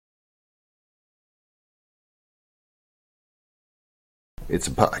It's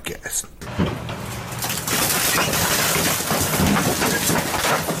a podcast.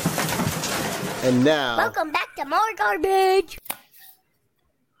 And now, welcome back to more garbage.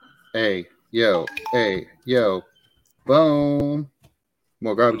 Hey, yo, boom.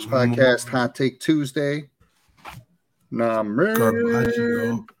 More Garbage Podcast, Hot Take Tuesday. Nah, man.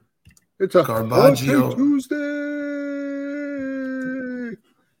 Garbaggio. It's a Garbaggio. Hot Take Tuesday.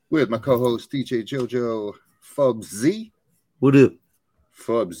 With my co-host, DJ JoJo Fubzy. What up?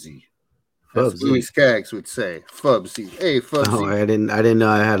 Fubzy. As Louis Skaggs would say. Fubzy. Hey, Fubzy. Oh, I didn't know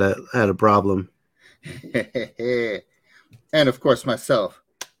I had a problem. And of course, myself,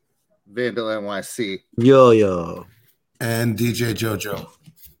 Vandal NYC. Yo. And DJ JoJo.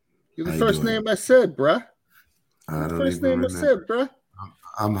 You're the first name I said, bruh. I don't First even name remember. I said, bruh.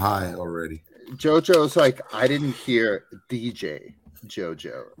 I'm high already. JoJo's like, I didn't hear DJ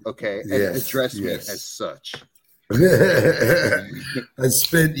JoJo, okay? And address me as such. I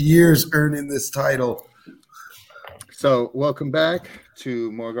spent years earning this title. So, welcome back to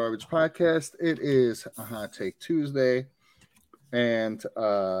More Garbage Podcast. It is a Hot Take Tuesday. And,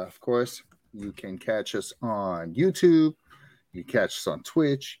 of course, you can catch us on YouTube. You catch us on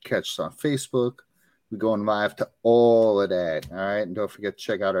Twitch. You catch us on Facebook. We're going live to all of that. All right. And don't forget to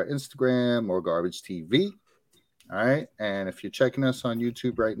check out our Instagram, More Garbage TV. All right. And if you're checking us on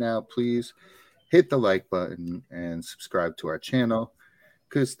YouTube right now, please hit the like button and subscribe to our channel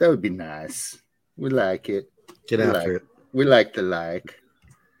because that would be nice. We like it. Get after it. We like the like.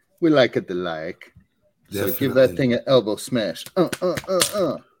 We like it the like. Definitely. So give that thing an elbow smash. All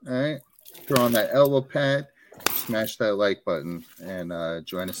right. Throw on that elbow pad. Smash that like button and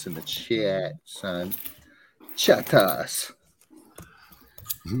join us in the chat, son. Chat us.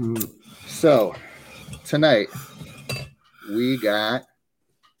 So tonight we got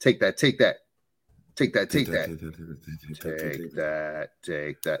take that. Look at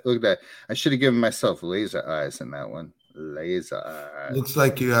that. I should have given myself laser eyes in that one. Laser eyes. Looks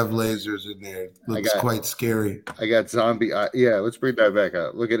like you have lasers in there. Looks quite scary. I got zombie eye. Yeah, let's bring that back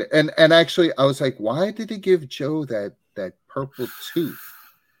up. Look at it. And actually, I was like, why did he give Joe that purple tooth?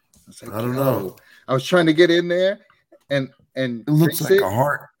 I was like, I don't know. I was trying to get in there and it looks like a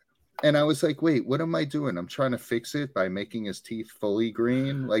heart. And I was like, wait, what am I doing? I'm trying to fix it by making his teeth fully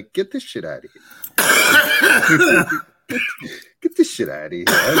green. Like, get this shit out of here. Get this shit out of here.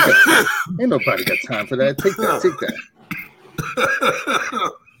 Ain't nobody got time for that. Take that.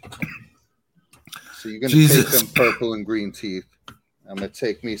 So you're going to take them purple and green teeth. I'm going to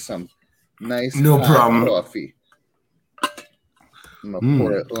take me some nice coffee. I'm going to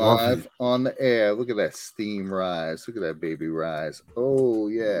pour it live on the air. Look at that steam rise. Look at that baby rise. Oh,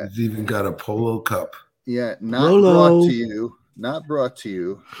 yeah. He's even got a polo cup. Yeah, not brought to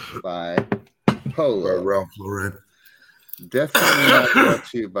you by Polo. Or Ralph Lauren. Definitely not brought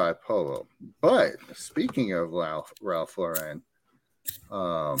to you by Polo. But speaking of Ralph Lauren,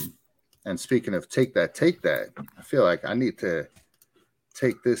 and speaking of take that, I feel like I need to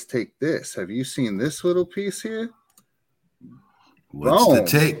take this. Have you seen this little piece here? What's the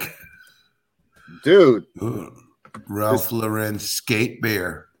take? Dude. Ralph Lauren skate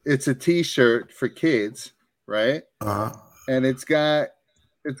bear. It's a t-shirt for kids, right? Uh-huh. And it's got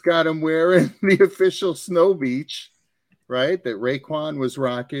him wearing the official Snow Beach, right? That Raekwon was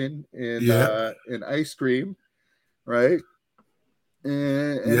rocking in Ice Cream, right?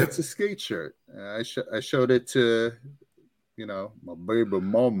 And it's a skate shirt. I showed it to, my baby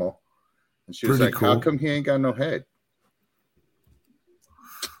mama, and she was Pretty like, cool. "How come he ain't got no head?"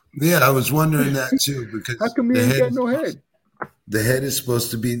 Yeah, I was wondering that too because how come he ain't got no head? The head is supposed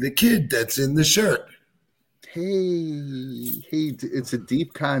to be the kid that's in the shirt. Hey, it's a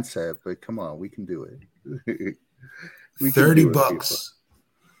deep concept, but come on, we can do it. $30.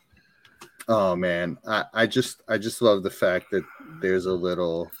 Oh man, I just love the fact that there's a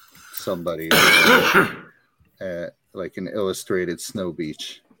little somebody like an illustrated Snow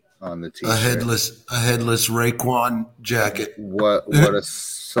Beach on the t-shirt. A headless Raekwon jacket. What a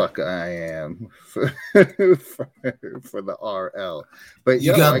sucker I am for the RL. But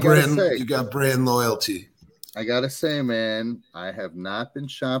you got brand loyalty. I gotta say, man, I have not been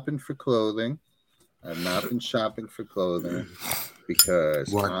shopping for clothing.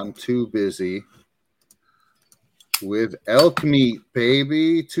 Because I'm too busy with elk meat,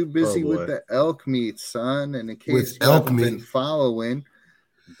 baby. Too busy with the elk meat, son. And in case you haven't been following,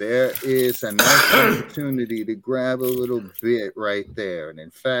 there is a nice opportunity to grab a little bit right there. And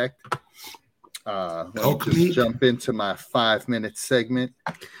in fact, let me just jump into my 5-minute segment.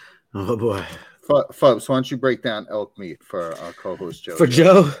 Oh boy. Fubs, why don't you break down elk meat for our co-host Joe? For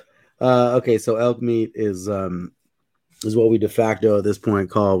Joe? Okay, so elk meat is is what we de facto at this point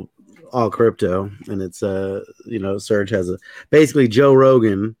call all crypto, and it's Serge has basically Joe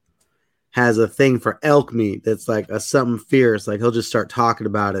Rogan has a thing for elk meat that's like a something fierce. Like he'll just start talking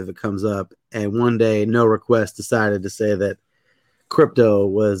about it if it comes up. And one day, No Request decided to say that crypto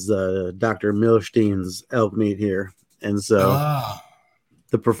was Dr. Milstein's elk meat here, and so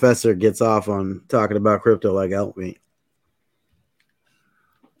the professor gets off on talking about crypto like elk meat.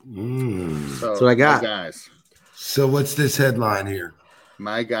 So I got guys. So what's this headline here?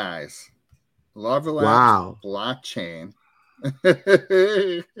 My guys, Larva Labs blockchain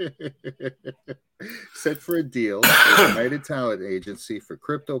set for a deal with United Talent Agency for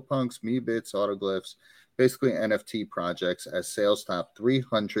CryptoPunks, Meebits, Autoglyphs, basically NFT projects, as sales top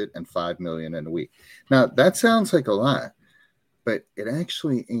 305 million in a week. Now that sounds like a lot, but it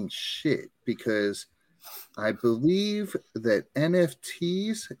actually ain't shit, because I believe that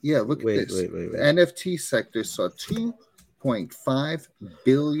NFTs, look at this. Wait. The NFT sector saw $2.5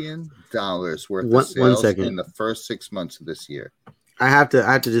 billion worth of sales in the first 6 months of this year. I have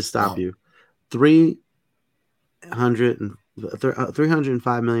to just stop you.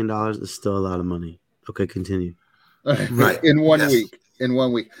 $305 million is still a lot of money. Okay, continue. Right. In 1 week. In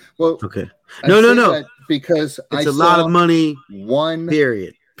 1 week. Well, okay. No. Because it's a lot of money.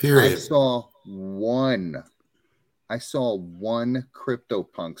 Period. I saw one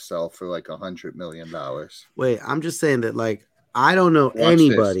CryptoPunk sell for like $100 million. Wait, I'm just saying that, like, I don't know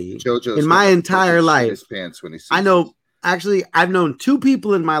anybody in my entire life. I've known two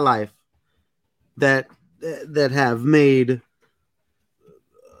people in my life that have made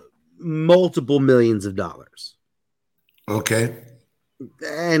multiple millions of dollars. Okay.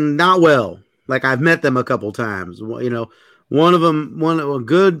 And not well. Like, I've met them a couple times. One of them, a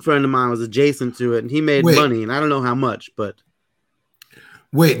good friend of mine was adjacent to it, and he made money, and I don't know how much, but.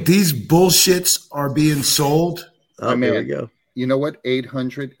 Wait, these bullshits are being sold? Oh, there we go. You know what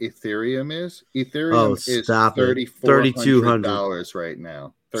 800 Ethereum is? Ethereum is $3,400 right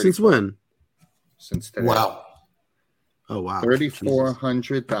now. Since when? Since today. Wow. Oh, wow.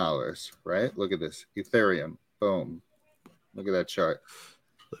 $3,400, right? Look at this. Ethereum. Boom. Look at that chart.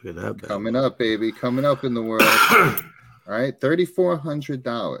 Look at that. Coming up, baby. Coming up in the world. All right.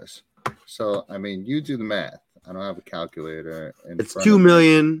 $3,400. So, I mean, you do the math. I don't have a calculator. It's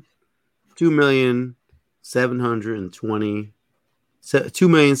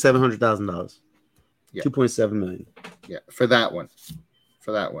 $2,700,000. Yeah. 2.7 million. Yeah, for that one.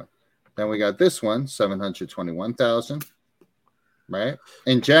 Then we got this one, 721,000. Right?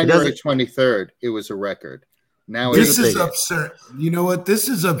 In January 23rd, it was a record. Now this is absurd. You know what? This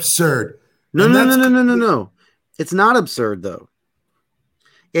is absurd. No. It's not absurd, though.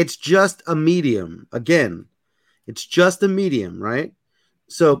 It's just a medium. Again, it's just a medium, right?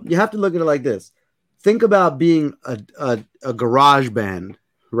 So you have to look at it like this. Think about being a garage band,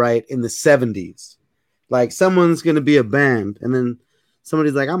 right, in the 70s. Like, someone's going to be a band, and then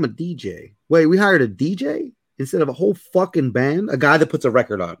somebody's like, I'm a DJ. Wait, we hired a DJ instead of a whole fucking band? A guy that puts a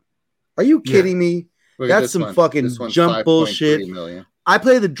record on. Are you kidding me? That's some fucking jump bullshit. Million. I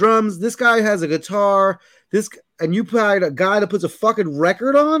play the drums. This guy has a guitar. And you hired a guy that puts a fucking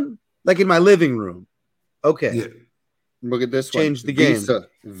record on? Like, in my living room. Okay. Yeah. Look at this one. Change the game.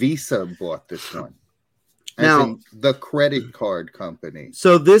 Visa bought this one. Now, the credit card company.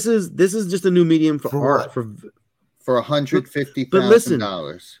 So this is just a new medium for art what? for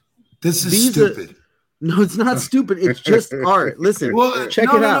 $150,000. This is stupid. No, it's not stupid. It's just art. Listen,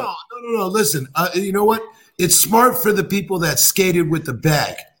 check it out. No. Listen, you know what? It's smart for the people that skated with the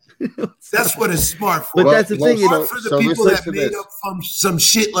bag. That's what it's smart for. But that's the thing. It's smart for the people that made up from some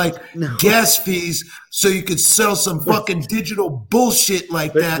shit like gas fees so you could sell some fucking digital bullshit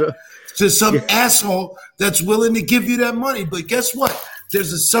like that to some asshole that's willing to give you that money. But guess what?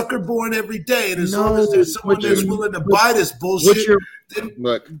 There's a sucker born every day, and as long as there's someone that's willing to buy this bullshit,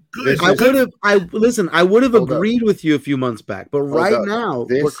 I would have agreed with you a few months back, but now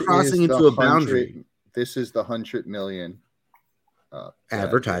we're crossing into a boundary. This is the 100 million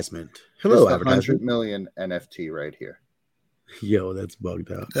advertisement. Hello, advertisement. 100 million NFT right here. Yo, that's bugged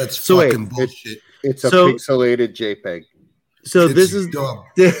out. That's fucking bullshit. It's a pixelated JPEG. So this is dumb.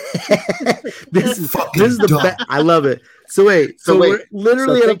 this is the I love it. So we're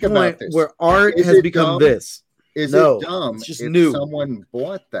literally at a point where art has become this. Is it dumb? It's just if new. Someone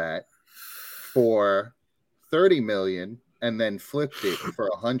bought that for 30 million and then flipped it for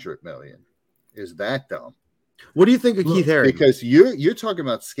 100 million. Is that dumb? What do you think of Keith Haring? Because you're talking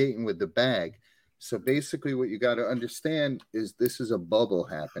about skating with the bag. So basically what you got to understand is this is a bubble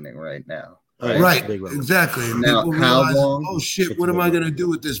happening right now. Right. Exactly. Now, people how realize, long? oh shit, what am I going to do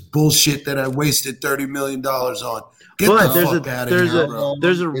with this bullshit that I wasted $30 million on? Get But the fuck out of here, bro.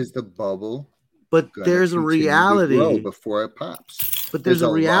 Is the bubble? But there's a reality before it pops. But there's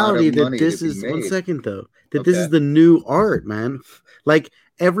a reality that this is 1 second though. That this is the new art, man. Like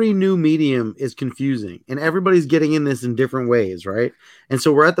every new medium is confusing and everybody's getting in this in different ways, right? And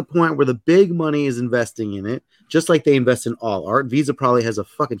so we're at the point where the big money is investing in it, just like they invest in all art. Visa probably has a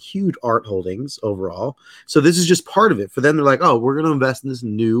fucking huge art holdings overall. So this is just part of it. For them, they're like, oh, we're going to invest in this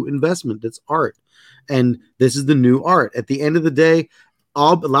new investment that's art. And this is the new art. At the end of the day,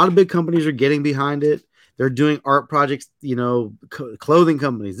 a lot of big companies are getting behind it. They're doing art projects, you know, clothing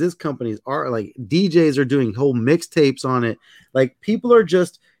companies, this companies are like DJs are doing whole mixtapes on it. Like people are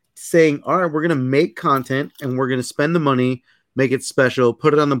just saying, all right, we're going to make content and we're going to spend the money, make it special,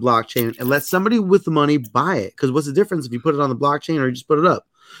 put it on the blockchain and let somebody with the money buy it. Because what's the difference if you put it on the blockchain or you just put it up?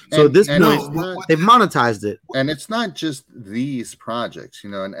 So at this point, they've monetized it. And it's not just these projects. You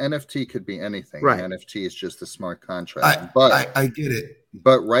know, an NFT could be anything. Right. An NFT is just a smart contract. But I get it.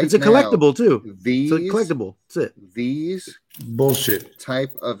 But right it's a collectible too. It's a collectible. That's it. These bullshit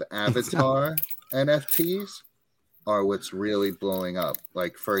type of avatar NFTs are what's really blowing up.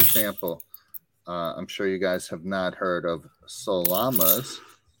 Like, for example, I'm sure you guys have not heard of Solamas.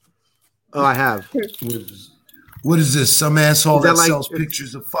 Oh, I have. What is this? Some asshole that sells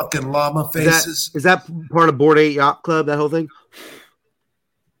pictures of fucking llama faces? Is that part of Bored Ape Yacht Club? That whole thing?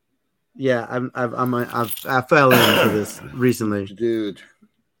 Yeah, I fell into this recently, dude.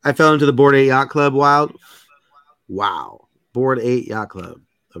 I fell into the Bored Ape Yacht Club. Wow, Bored Ape Yacht Club.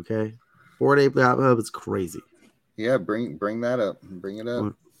 Okay, Bored Ape Yacht Club is crazy. Yeah, bring that up. Bring it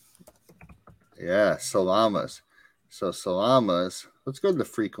up. Yeah, Solamas. So Solamas. Let's go to the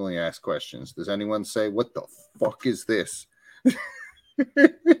frequently asked questions. Does anyone say, what the fuck is this?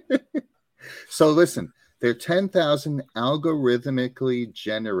 So listen, they're 10,000 algorithmically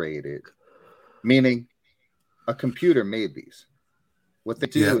generated, meaning a computer made these. What they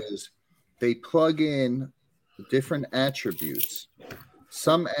do is they plug in different attributes.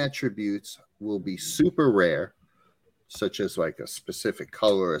 Some attributes will be super rare, such as like a specific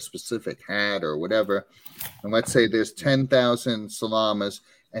color, a specific hat, or whatever. And let's say there's 10,000 Solamas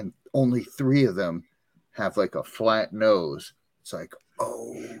and only 3 of them have like a flat nose. It's like,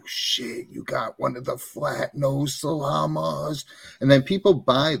 oh shit, you got one of the flat nose Solamas. And then people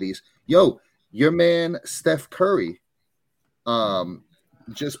buy these. Yo, your man Steph Curry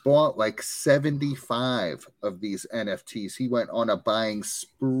just bought like 75 of these NFTs. He went on a buying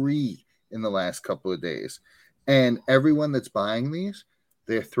spree in the last couple of days. And everyone that's buying these,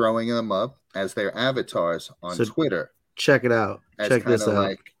 they're throwing them up as their avatars on Twitter. Check it out. Check this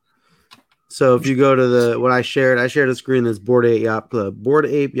out. So if you go to what I shared a screen that's Bored Ape Yacht Club. Bored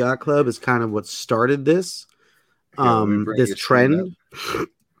Ape Yacht Club is kind of what started this this trend.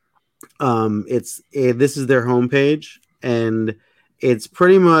 This is their homepage, and it's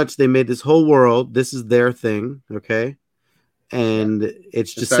pretty much they made this whole world. This is their thing, okay, and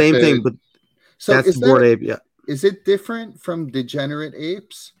it's just same thing, but so that's Bored Ape. Yeah. Is it different from Degenerate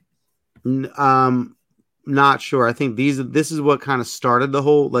Apes? Not sure. I think this is what kind of started the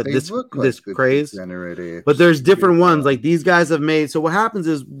whole this craze. Apes. But there's different ones. Like these guys have made. So what happens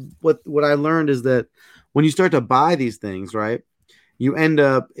is what I learned is that when you start to buy these things, right? You end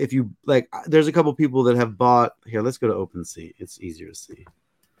up if you like. There's a couple people that have bought. Here, let's go to OpenSea. It's easier to see.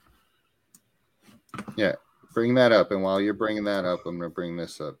 Yeah, bring that up. And while you're bringing that up, I'm going to bring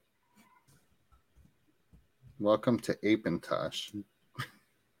this up. Welcome to Apintosh.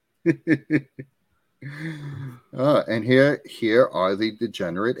 And here are the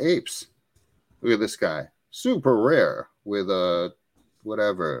Degenerate Apes. Look at this guy, super rare with a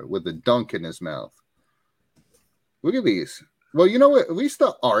dunk in his mouth. Look at these. Well, you know what? At least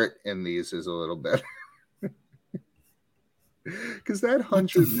the art in these is a little better. Because that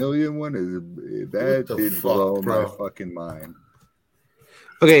 100 million one did blow my fucking mind.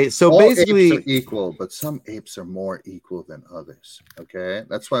 Okay, so all basically apes are equal, but some apes are more equal than others. Okay,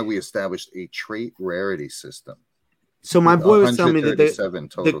 that's why we established a trait rarity system. So my boy was telling me that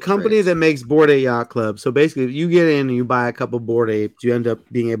the company that makes Bored Ape Yacht Club. So basically, if you get in and you buy a couple Bored Apes, you end up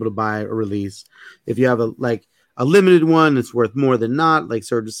being able to buy a release. If you have a limited one, it's worth more than not, like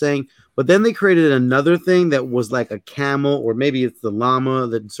Serge was saying. But then they created another thing that was like a camel, or maybe it's the llama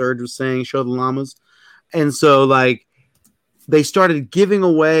that Serge was saying. Show the llamas, and so like. They started giving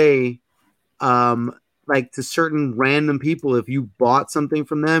away, like to certain random people. If you bought something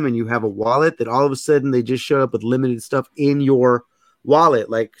from them and you have a wallet, that all of a sudden they just showed up with limited stuff in your wallet,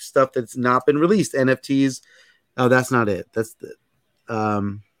 like stuff that's not been released, NFTs. Oh, that's not it. That's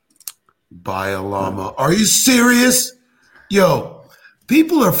the. Buy a llama. Are you serious? Yo,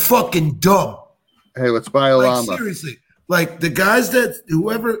 people are fucking dumb. Hey, let's buy a llama. Seriously. Like the guys that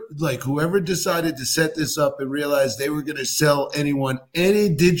whoever decided to set this up and realized they were going to sell anyone any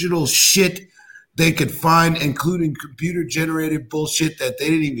digital shit they could find, including computer generated bullshit that they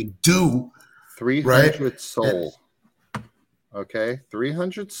didn't even do. 300 Sol. Okay,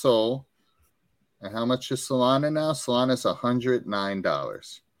 300 Sol. And how much is Solana now? Solana's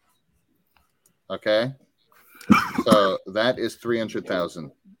 $109. Okay, so that is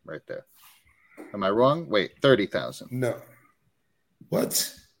 300,000 right there. Am I wrong? Wait, 30,000. No.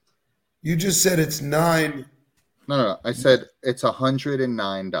 What? You just said it's 9. No. I said it's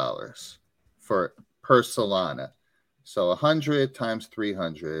 $109 per Solana. So 100 times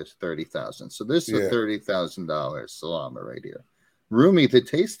 300 is 30,000. So this is a $30,000 Solana right here. Rumi the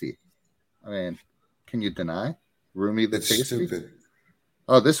Tasty. I mean, can you deny Rumi the Tasty? Stupid.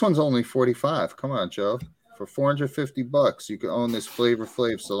 Oh, this one's only 45. Come on, Joe. For $450, you can own this Flavor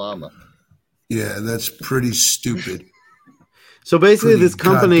Flav Solana. Yeah, that's pretty stupid. So basically, this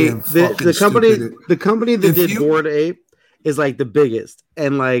company, the company that did Bored Ape is like the biggest.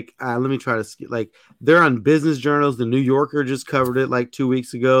 And like, let me try to like, they're on business journals. The New Yorker just covered it like 2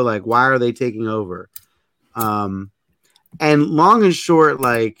 weeks ago. Like, why are they taking over? And long and short,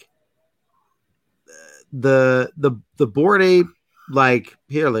 like the Bored Ape, like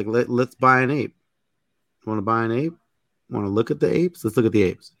here, like let's buy an ape. Want to buy an ape? Want to look at the apes? Let's look at the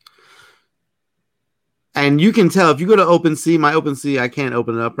apes. And you can tell if you go to OpenSea, my OpenSea, I can't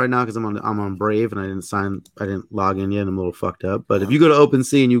open it up right now because I'm on Brave and I didn't log in yet. I'm a little fucked up. But if you go to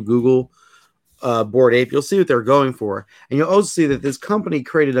OpenSea and you Google Bored Ape, you'll see what they're going for, and you'll also see that this company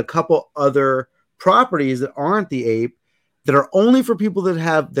created a couple other properties that aren't the ape, that are only for people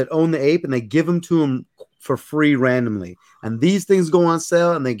that own the ape, and they give them to them for free randomly. And these things go on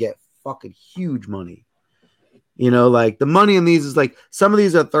sale, and they get fucking huge money. You know, like the money in these is like some of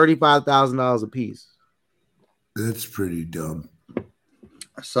these are $35,000 a piece. That's pretty dumb.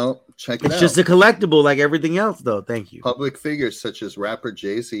 So check it out. It's just a collectible like everything else, though. Thank you. Public figures such as rapper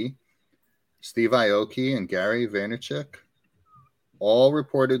Jay-Z, Steve Aoki, and Gary Vaynerchuk all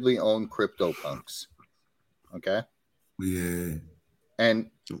reportedly own CryptoPunks. Okay? Yeah. And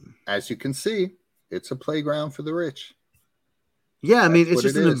as you can see, it's a playground for the rich. Yeah, I mean, it's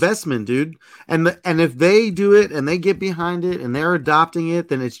just an investment, dude. And if they do it and they get behind it and they're adopting it,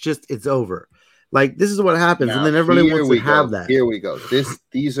 then it's over. Like, this is what happens, now, and then everybody wants to have that. Here we go.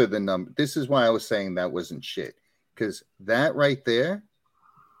 These are the numbers. This is why I was saying that wasn't shit. Because that right there,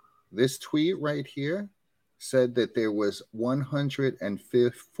 this tweet right here, said that there was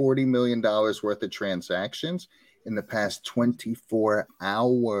 $140 million worth of transactions in the past 24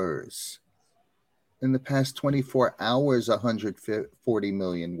 hours. In the past 24 hours, 140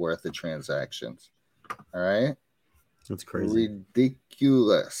 million worth of transactions. All right? That's crazy.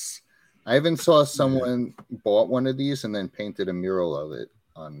 Ridiculous. I even saw someone bought one of these and then painted a mural of it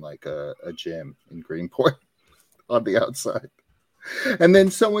on like a gym in Greenport on the outside. And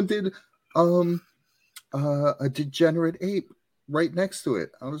then someone did a degenerate ape right next to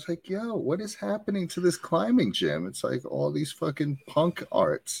it. I was like, yo, what is happening to this climbing gym? It's like all these fucking punk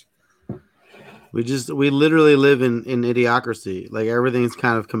arts. We literally live in idiocracy. Like everything's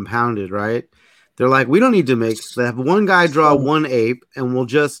kind of compounded, right? They're like, we don't need to have one guy draw one ape and we'll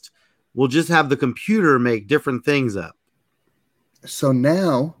just have the computer make different things up. So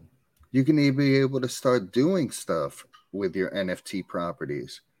now you can be able to start doing stuff with your NFT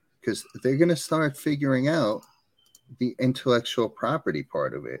properties because they're going to start figuring out the intellectual property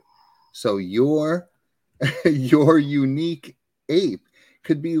part of it. So your unique ape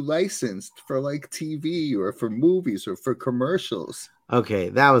could be licensed for like TV or for movies or for commercials. Okay,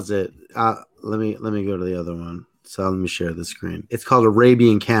 that was it. Let me go to the other one. So let me share the screen. It's called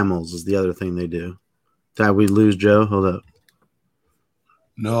Arabian Camels is the other thing they do. Did we lose Joe? Hold up.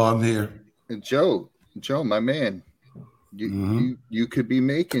 No, I'm here. Joe, my man, you could be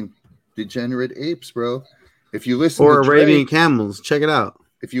making degenerate apes, bro. If you listen or to Arabian Dre, Camels, check it out.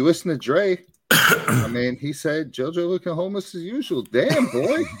 If you listen to Dre, I mean, he said JoJo looking homeless as usual. Damn,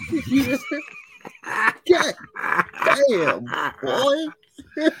 boy. Damn, boy.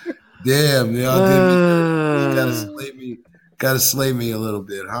 Damn, y'all gotta slay me a little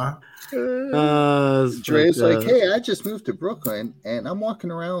bit, huh? Dre's like, hey, I just moved to Brooklyn and I'm walking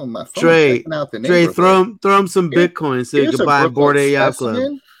around with my phone checking out the neighborhood. Dre, throw him some Bitcoin so you can buy a Bored Ape Yacht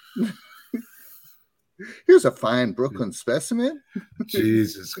Club. Here's a fine Brooklyn specimen.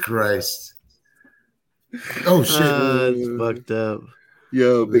 Jesus Christ. Oh shit. It's fucked up.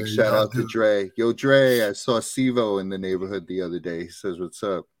 Yo, big shout out to Dre. Yo, Dre, I saw Sivo in the neighborhood the other day. He says, what's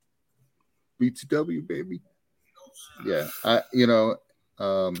up? BTW, baby. Yeah,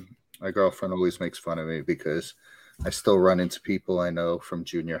 my girlfriend always makes fun of me because I still run into people I know from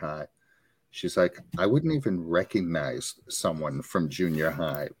junior high. She's like, I wouldn't even recognize someone from junior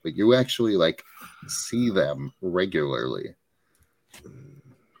high, but you actually like see them regularly.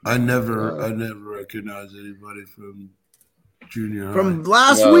 I never recognize anybody from junior high. From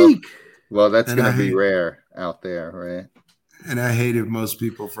last week. Well, that's going to be rare out there, right? And I hated most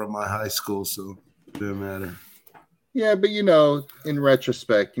people from my high school, so it doesn't matter. Yeah, but in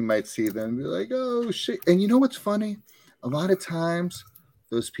retrospect, you might see them and be like, oh, shit. And you know what's funny? A lot of times,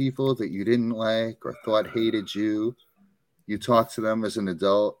 those people that you didn't like or thought hated you, you talk to them as an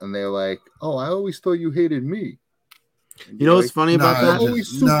adult and they're like, oh, I always thought you hated me. You know what's funny about that? Always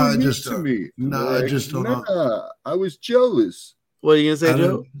super mean to me. I just don't. I was jealous. What are you gonna say,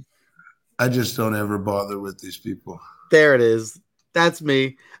 Joe? I just don't ever bother with these people. There it is. That's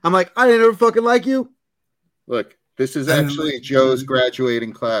me. I'm like, I didn't ever fucking like you. Look, this is actually Joe's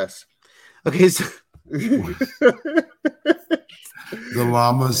graduating class. Okay, so the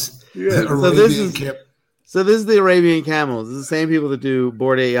llamas. Yeah. So this is the Arabian camels. This is the same people that do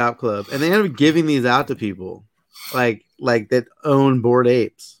Bored Ape Yacht Club, and they end up giving these out to people, like that own Bored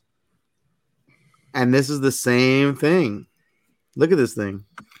Apes. And this is the same thing. Look at this thing.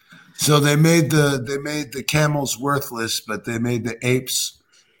 So they made the camels worthless, but they made the apes.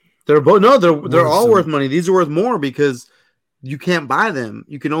 They're all worth money. These are worth more because you can't buy them.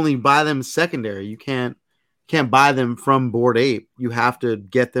 You can only buy them secondary. You can't buy them from Bored Ape. You have to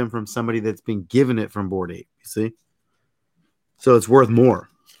get them from somebody that's been given it from Bored Ape. You see? So it's worth more.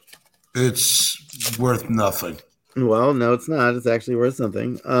 It's worth nothing. Well, no, it's not. It's actually worth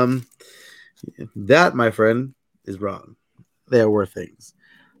something. That, my friend, is wrong. They are worth things.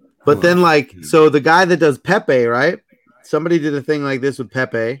 But then, so the guy that does Pepe, right? Somebody did a thing like this with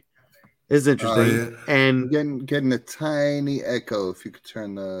Pepe. It's interesting. And getting a tiny echo. If you could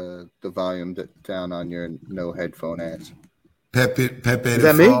turn the volume down on your no headphone ass. Pepe. Is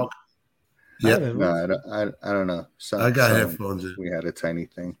that me? Yeah. No, I don't know. I got headphones. We had a tiny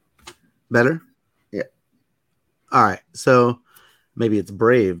thing. Better? Yeah. All right. So maybe it's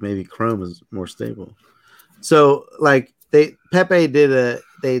Brave. Maybe Chrome is more stable. So Pepe did a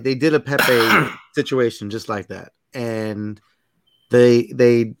Pepe situation just like that, and they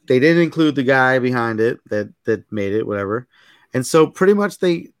didn't include the guy behind it that made it, whatever, and so pretty much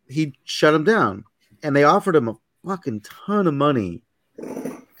he shut him down, and they offered him a fucking ton of money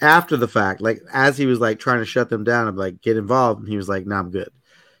after the fact, like as he was like trying to shut them down and like get involved, and he was like, "Nah, I'm good."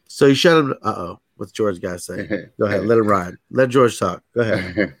 So he shut him. What's George got to say? Go ahead, let him ride. Let George talk. Go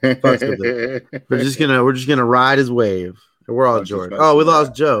ahead. We're just gonna ride his wave. We're all George. Oh, we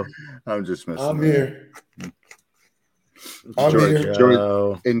lost Joe. I'm just messing. I'm here.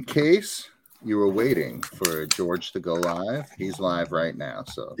 George, in case you were waiting for George to go live, he's live right now.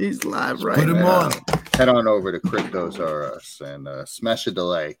 So he's live right now. Put him on. Head on over to Cryptos R Us and smash a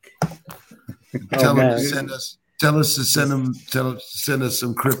like. Tell him to send us. Tell us to send us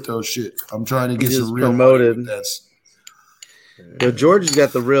some crypto shit. I'm trying to get some real promoted. Money. That's. Yo, George has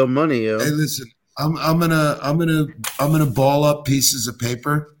got the real money, yo. Hey, listen. I'm gonna ball up pieces of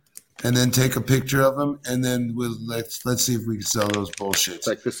paper and then take a picture of them, and then let's see if we can sell those bullshits.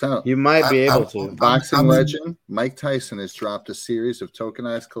 Check this out. You might be able to. Boxing legend Mike Tyson has dropped a series of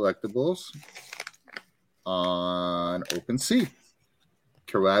tokenized collectibles on OpenSea.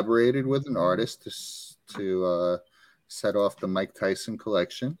 Collaborated with an artist to set off the Mike Tyson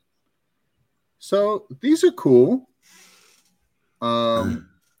collection. So these are cool.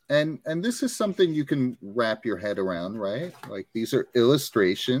 And this is something you can wrap your head around, right? Like these are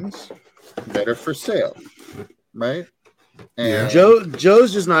illustrations that are for sale, right? And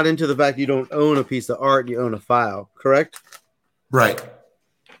Joe's just not into the fact you don't own a piece of art, you own a file, correct? Right.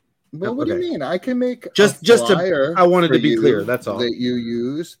 Well, what do you mean? I can make I wanted to be clear. That's all that you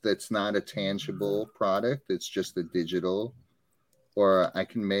use. That's not a tangible product. It's just a digital. Or I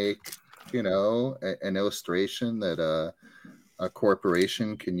can make, an illustration that a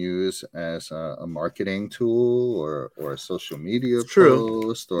corporation can use as a marketing tool or a social media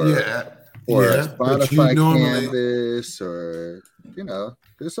post or a Spotify canvas or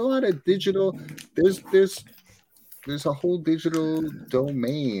there's a lot of digital. There's a whole digital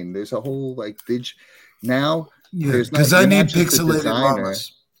domain. There's a whole now. Because I need pixelated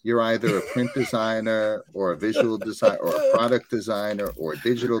llamas. You're either a print designer or a visual designer or a product designer or a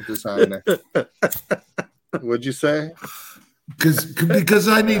digital designer. What'd you say? Because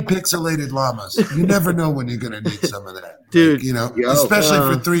I need pixelated llamas. You never know when you're gonna need some of that, dude. Especially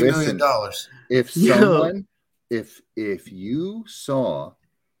for $3 million. If someone, if you saw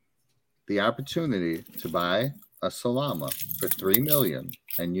the opportunity to buy a Solana for $3 million,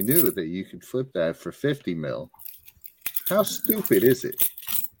 and you knew that you could flip that for $50 million, how stupid is it?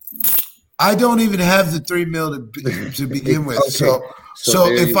 I don't even have the $3 million to begin with. Okay. So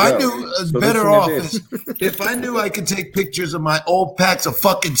if I knew better off, if I knew I could take pictures of my old packs of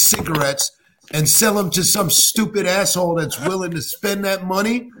fucking cigarettes and sell them to some stupid asshole that's willing to spend that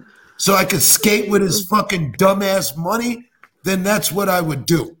money so I could skate with his fucking dumbass money, then that's what I would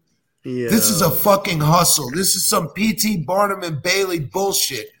do. Yeah. This is a fucking hustle. This is some P.T. Barnum and Bailey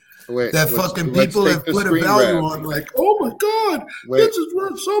bullshit. That fucking people have put a value on, like, oh my God, this is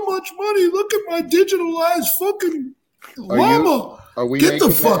worth so much money. Look at my digitalized fucking llama. Get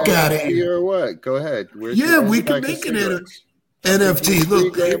the fuck out of here. Or what? Go ahead. We can make an NFT.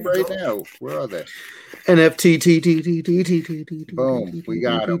 Look, right now. Where are they? NFT. Boom. We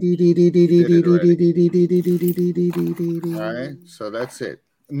got them. All right. So that's it.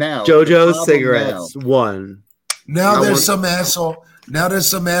 Now, JoJo's cigarettes. One. Now there's some asshole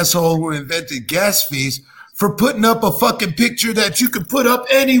who invented gas fees for putting up a fucking picture that you could put up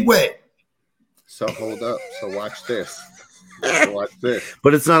anyway. So hold up. So watch this.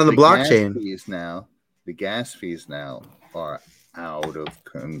 But it's not on the blockchain. The gas fees now are out of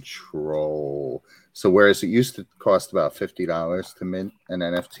control. So whereas it used to cost about $50 to mint an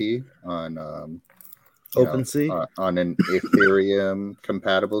NFT on OpenSea, on an Ethereum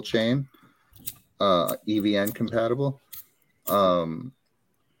compatible chain, EVN compatible,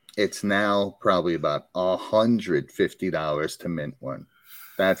 it's now probably about $150 to mint one.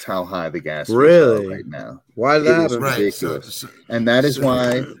 That's how high the gas fees are right now. Why that? It is ridiculous. And that is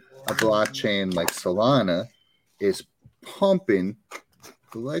why a blockchain like Solana is pumping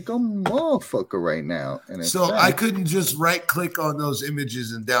like a motherfucker right now. And so I couldn't just right click on those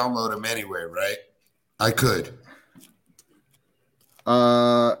images and download them anyway, right? I could.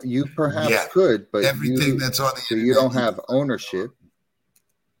 You perhaps could, but everything that's on the internet, you don't have ownership.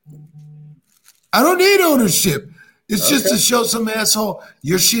 I don't need ownership. It's just to show some asshole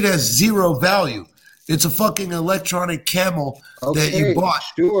your shit has zero value. It's a fucking electronic camel that you bought.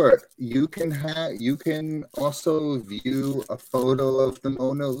 Sure, you can also view a photo of the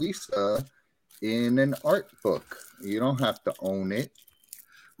Mona Lisa in an art book. You don't have to own it.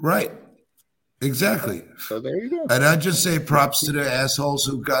 Right. Exactly. So there you go. And I just say props to the assholes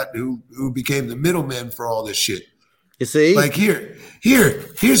who became the middlemen for all this shit. You see? Like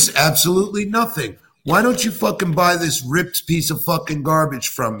here's absolutely nothing. Why don't you fucking buy this ripped piece of fucking garbage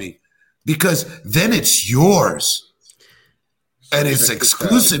from me? Because then it's yours. And it's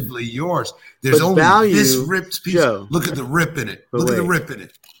exclusively yours. There's only this ripped piece. Joe, look at the rip in it. Look at the rip in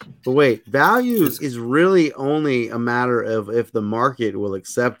it. But wait, value is really only a matter of if the market will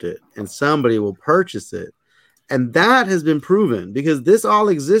accept it and somebody will purchase it. And that has been proven because this all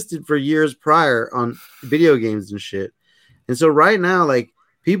existed for years prior on video games and shit. And so right now, like,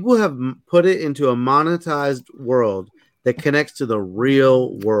 people have put it into a monetized world that connects to the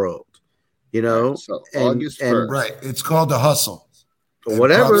real world, you know? So August 1st. Right. It's called the hustle.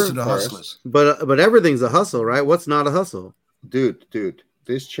 Whatever. The hustlers. But everything's a hustle, right? What's not a hustle? Dude.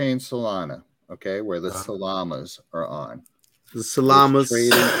 This chain Solana, okay, where the Salamas are on. The Salamas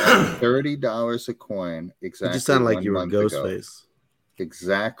trading at $30 a coin. Exactly. It just sounded like you were Ghostface.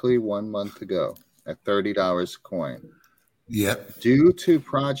 Exactly 1 month ago at $30 a coin. Yep. Due to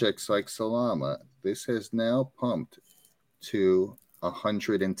projects like Solana, this has now pumped to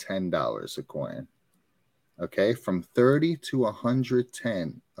 $110 a coin. Okay, from 30 to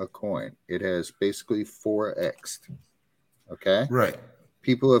 110 a coin. It has basically 4x'd. Okay? Right.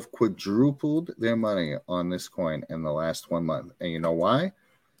 People have quadrupled their money on this coin in the last 1 month. And you know why?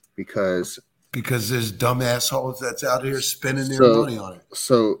 Because there's dumb assholes that's out here spending their money on it.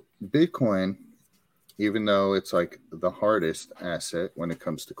 So Bitcoin, even though it's like the hardest asset when it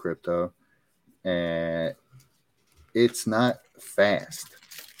comes to crypto, and it's not fast.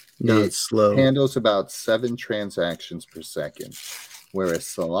 No, it's slow. It handles about 7 transactions per second, whereas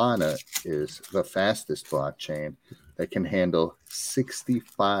Solana is the fastest blockchain that can handle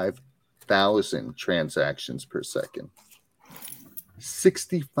 65,000 transactions per second.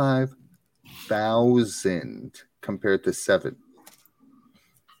 65,000 compared to 7.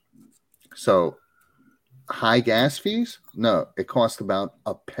 So high gas fees? No, it costs about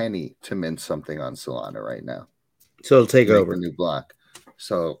a penny to mint something on Solana right now. So it'll take over a new block.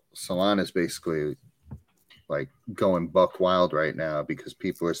 So Solana is basically like going buck wild right now because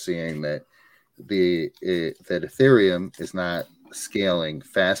people are seeing that that Ethereum is not scaling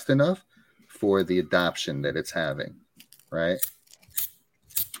fast enough for the adoption that it's having, right?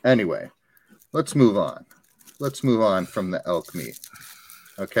 Anyway, let's move on. Let's move on from the elk meat.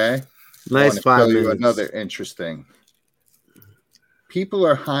 Okay? Nice 5 tell minutes. you another interesting. People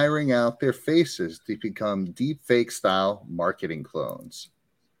are hiring out their faces to become deep fake style marketing clones.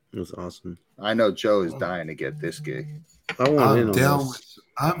 It was awesome. I know Joe is dying to get this gig. I want in on down this.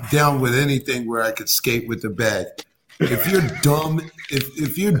 I'm down with anything where I could skate with the bag. If you're dumb,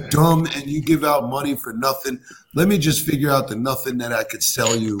 if you're dumb and you give out money for nothing, let me just figure out the nothing that I could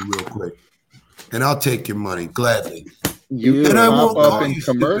sell you real quick, and I'll take your money gladly. You and I won't pop up call in you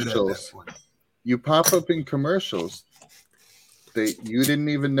stupid at that commercials. point. You pop up in commercials that you didn't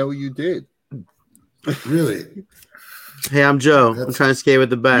even know you did. Really? Hey, I'm Joe. I'm trying to skate with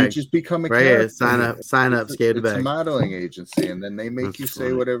the You bag. just become a Right here. character. Sign up, skate with the It's a bag. modeling agency, and then they make That's you say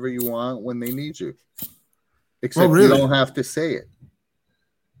funny. whatever you want when they need you. Except really? you don't have to say it.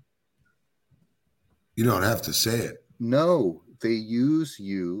 You don't have to say it. No, they use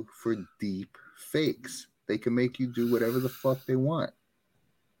you for deep fakes. They can make you do whatever the fuck they want.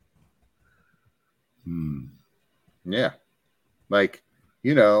 Yeah. Like,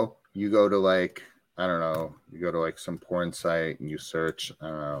 you know, you go to like, I don't know, you go to like some porn site and you search, I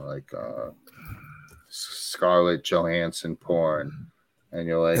don't know, like Scarlett Johansson porn. And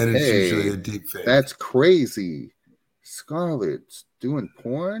you're like, And it's usually hey, a deep fake. that's crazy. Scarlett's doing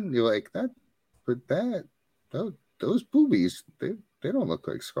porn. You're like, those boobies, they don't look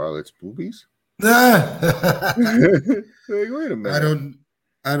like Scarlett's boobies. Like, wait a minute.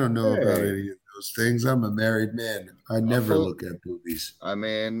 I don't know about Hey. any of those things. I'm a married man. I never look at boobies. I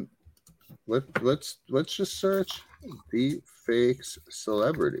mean, let's just search deep fakes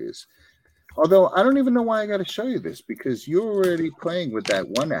celebrities. Although I don't even know why I got to show you this, because you're already playing with that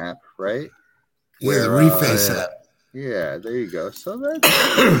one app, right? Yeah, the Where, Reface app. Yeah, there you go. So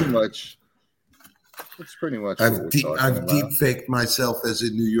that's pretty much. That's pretty much. What we're talking I've about. deep faked myself as a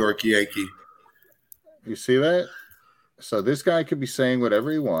New York Yankee. You see that? So this guy could be saying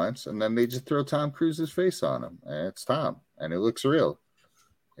whatever he wants, and then they just throw Tom Cruise's face on him, and it's Tom, and it looks real.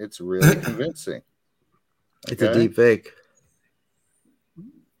 It's really convincing. It's a deep fake.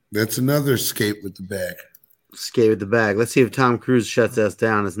 That's another skate with the bag. Skate with the bag. Let's see if Tom Cruise shuts us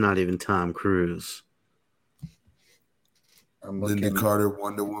down. It's not even Tom Cruise. I'm Linda looking. Carter,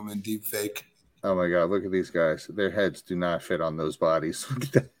 Wonder Woman, deep fake. Oh my God! Look at these guys. Their heads do not fit on those bodies. Look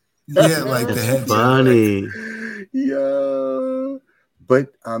at that. Yeah, like the That's head. funny. Yeah.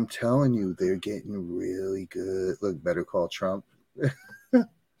 But I'm telling you, they're getting really good. Look, Better Call Trump.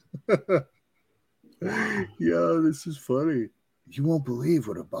 Yo, this is funny. You won't believe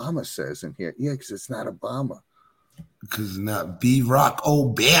what Obama says in here. Yeah, because it's not Obama. Because not B-Rock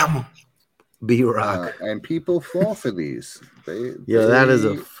Obama. B-Rock. And people fall for these. Yeah, that is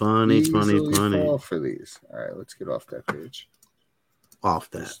a funny. easily fall for these. All right, let's get off that page. Off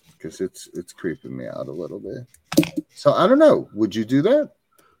that. Because it's creeping me out a little bit. So I don't know. Would you do that?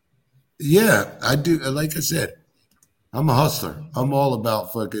 Yeah, I do. Like I said, I'm a hustler. I'm all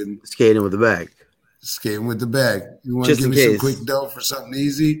about fucking Skating with the bag. skating with the bag. You want to Just give in me some case. quick dough for something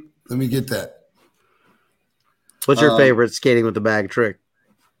easy? Let me get that. What's your favorite skating with the bag trick?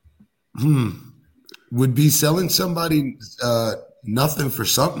 Would be selling somebody nothing for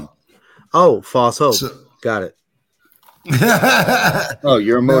something. Oh, false hope. So- Got it. Oh,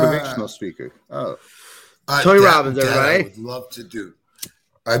 you're a motivational speaker. Oh, Tony That Robbins, I everybody. would love to do.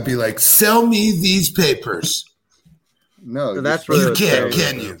 I'd be like, sell me these papers. no. So that's you're where You it's can't, so-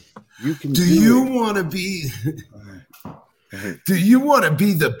 can you? You can Do do you it. want to be? Do you want to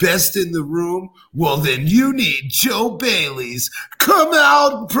be the best in the room? Well, then you need Joe Bailey's Come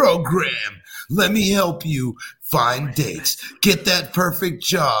Out program. Let me help you find dates, get that perfect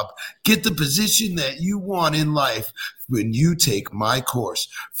job, get the position that you want in life when you take my course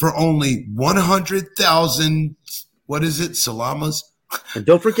for only 100,000. What is it? Salamas? And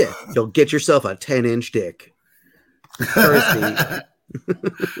don't forget, you'll get yourself a 10-inch dick. Courtesy.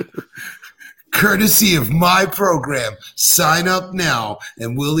 Courtesy of my program. Sign up now,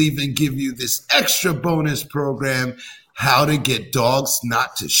 and we'll even give you this extra bonus program, how to get dogs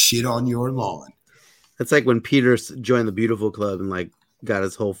not to shit on your lawn. That's like when Peter joined the Beautiful Club and like got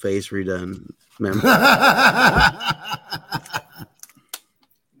his whole face redone. Remember?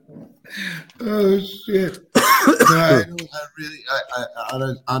 Oh shit! No,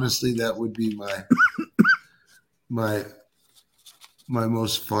 honestly, that would be my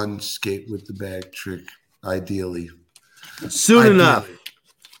most fun skate with the bag trick. Ideally, Soon enough.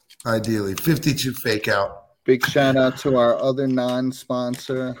 Ideally, 52 fake out. Big shout out to our other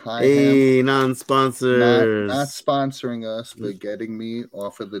non-sponsor, High Hemp. Hey, non-sponsors. Not sponsoring us, but getting me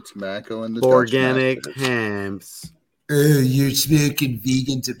off of the tobacco and the Organic Dutch hams. You're smoking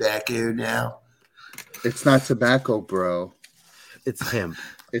vegan tobacco now? It's not tobacco, bro. It's hemp.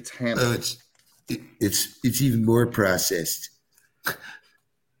 It's hemp. It's even more processed.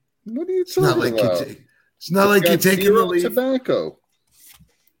 What are you talking about? It's not like you're taking the leaf. Tobacco.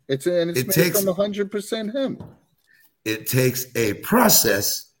 It's made from 100% hemp. It takes a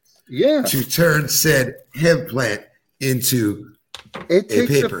process to turn said hemp plant into it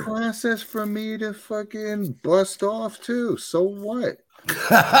takes a process for me to fucking bust off too. So what?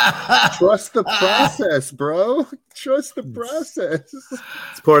 Trust the process, bro. Trust the process.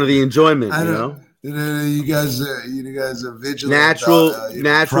 It's part of the enjoyment, you know. You guys are vigilant. Natural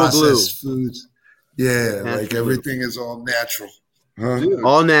processed glue. Foods. Yeah, like everything is all natural. Huh? Dude,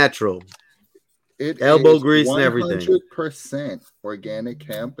 all natural. It elbow grease and everything. 100% organic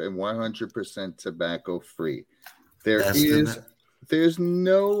hemp and 100% tobacco free. There's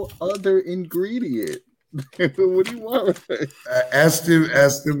no other ingredient. What do you want with it? Ask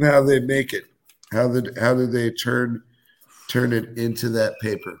them how they make it. How did they turn it into that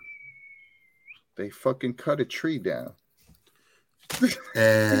paper? They fucking cut a tree down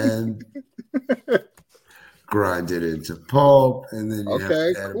and grind it into pulp, and then you have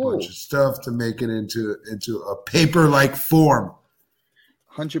to add a bunch of stuff to make it into a paper-like form.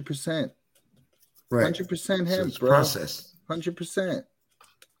 100%. Right. 100% hemp, so bro. Processed. 100%.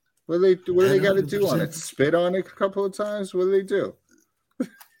 What do they got to do on it? Spit on it a couple of times? What do they do?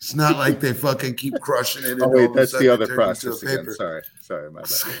 It's not like they fucking keep crushing it. Oh wait, that's the other process again. Sorry, my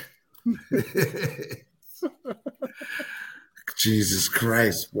bad. Jesus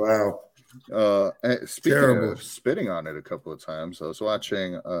Christ! Wow. Speaking of spitting on it a couple of times, I was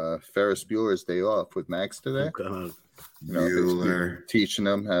watching Ferris Bueller's Day Off with Max today. Oh, Bueller. Teaching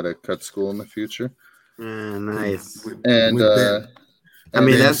them how to cut school in the future. Nice. And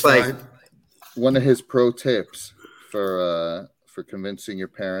that's like one of his pro tips for convincing your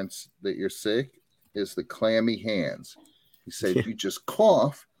parents that you're sick is the clammy hands. He said you just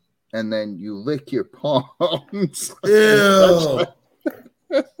cough and then you lick your palms. Ew.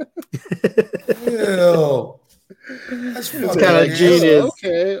 Ew. That's kind of genius.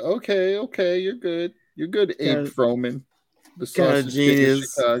 Okay. You're good. You're good, Abe Froman. The sausage king of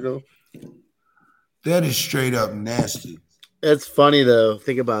Chicago. That is straight up nasty. It's funny though.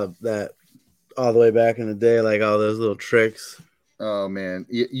 Think about that all the way back in the day, like all those little tricks. Oh man,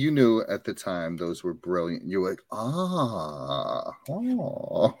 you knew at the time those were brilliant. You were like,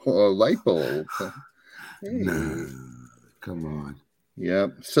 light bulb. Hey. Nah, come on.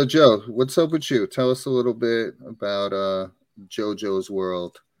 Yep. So Joe, what's up with you? Tell us a little bit about JoJo's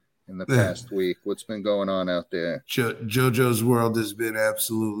World in the past week. What's been going on out there? JoJo's World has been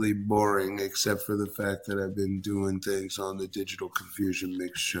absolutely boring, except for the fact that I've been doing things on the Digital Confusion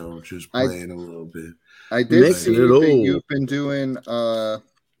Mix show, just playing a little bit. I did see that you've been doing.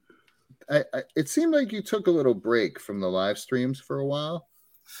 It seemed like you took a little break from the live streams for a while,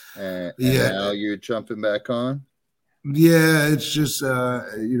 and now you're jumping back on. Yeah, it's just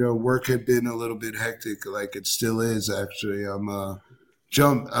work had been a little bit hectic, like it still is. Actually,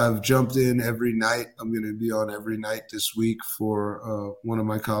 I've jumped in every night. I'm going to be on every night this week for one of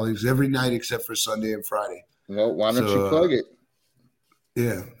my colleagues. Every night except for Sunday and Friday. Well, why don't you plug it?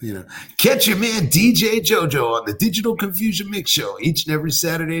 Yeah, catch your man DJ JoJo on the Digital Confusion Mix Show each and every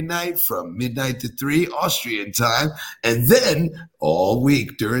Saturday night from midnight to 3 Austrian time, and then all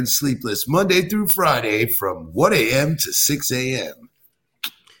week during Sleepless Monday through Friday from 1 a.m. to 6 a.m.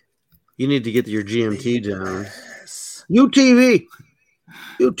 You need to get your GMT down. UTC.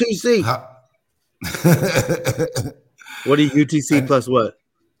 What are UTC plus what?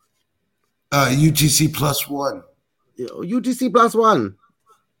 UTC plus one. UTC plus one.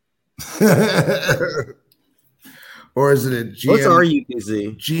 Or is it a GM? What's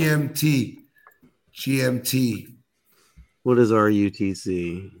RUTC? GMT. What is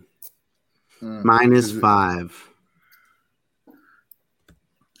RUTC? -5.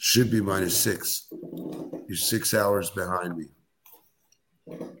 Should be -6. You're 6 hours behind me.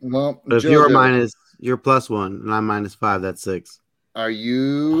 Well, but if you're +1 and I'm -5, that's 6. Are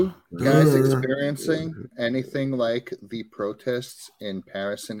you guys experiencing anything like the protests in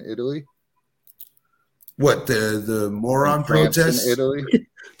Paris and Italy? What, the moron protests in Italy?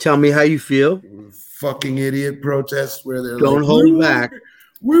 Tell me how you feel. Fucking idiot protests where they're don't hold back.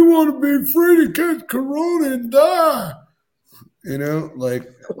 We want to be free to catch corona and die.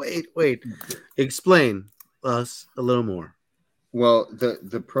 Wait. Explain us a little more. Well,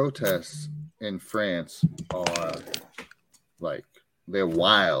 the protests in France are they're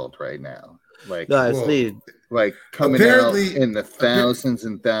wild right now. Coming out in the thousands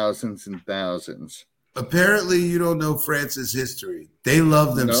and thousands and thousands. Apparently, you don't know France's history. They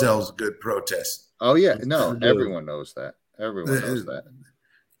love themselves good protests. Oh yeah, no, everyone knows that. Everyone knows that.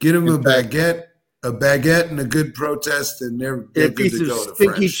 Get them a baguette and a good protest, and they're good to go. The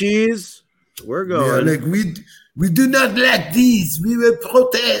stinky French. cheese. We're going. Yeah, like we do not like these. We will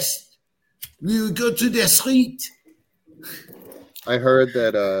protest. We will go to the street. I heard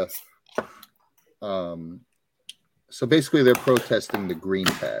that. So basically, they're protesting the Green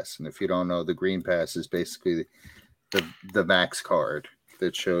Pass, and if you don't know, the Green Pass is basically the Vax card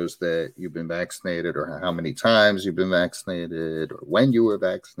that shows that you've been vaccinated, or how many times you've been vaccinated, or when you were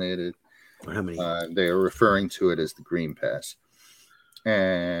vaccinated. Or how many? They are referring to it as the Green Pass.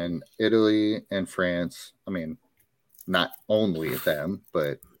 And Italy and France, I mean, not only them,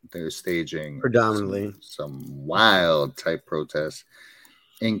 but they're staging predominantly some wild type protests,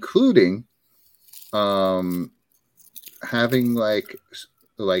 including having like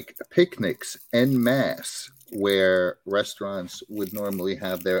picnics en masse where restaurants would normally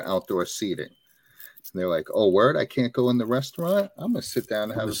have their outdoor seating. And they're like, oh, word, I can't go in the restaurant. I'm going to sit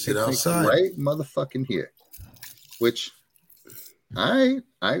down and have a picnic outside. Right motherfucking here. Which I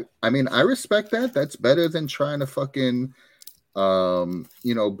mean, I respect that. That's better than trying to fucking,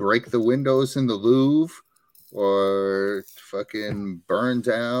 break the windows in the Louvre or fucking burn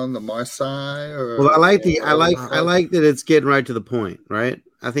down the Marseille. Or, well, I like that it's getting right to the point, right?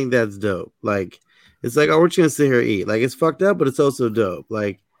 I think that's dope. Like, it's like, oh, we're just gonna sit here and eat. Like, it's fucked up, but it's also dope.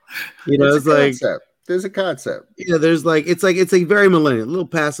 Like, it's like concept. There's a concept. Yeah, there's like it's like very millennial, a little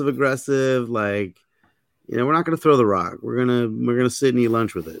passive aggressive. Like, we're not gonna throw the rock. We're gonna sit and eat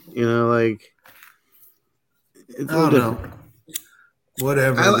lunch with it. Like, it's a little different.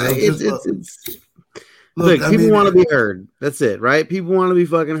 Whatever. Look, people want to be heard. That's it, right? People want to be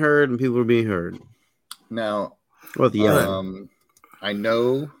fucking heard, and people are being heard. Now, I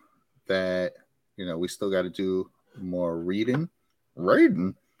know that we still got to do more reading. We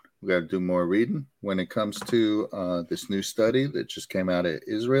got to do more reading when it comes to this new study that just came out of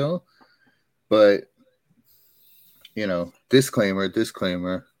Israel. But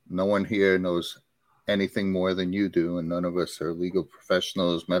disclaimer. No one here knows anything more than you do, and none of us are legal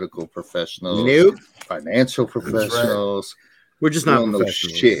professionals, medical professionals, financial professionals. Right. We're just not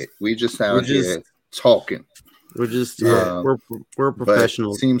professionals. Shit. We just out here talking. We're just we're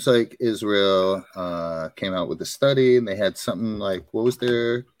professionals. It seems like Israel came out with a study, and they had something like, what was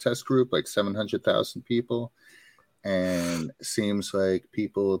their test group? Like 700,000 people, and it seems like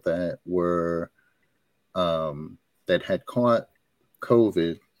people that were that had caught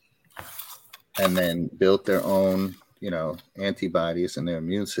COVID and then built their own, antibodies in their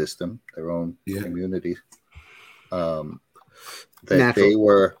immune system, their own immunity. That they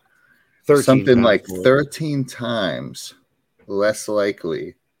were something like 13 times less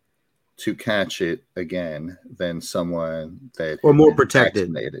likely to catch it again than someone that or more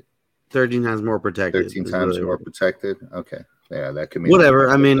protected. Vaccinated. 13 times more protected. 13 times more protected. Okay, yeah, that could mean whatever.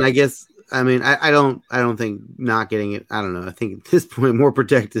 I mean, I guess. I mean, I don't think not getting it. I don't know. I think at this point, more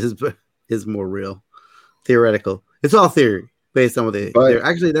protected is more real, theoretical. It's all theory based on what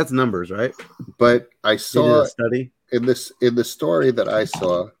actually that's numbers, right? But I saw a study in the story that I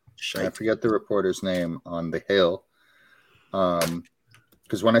saw. I forget the reporter's name on the Hill.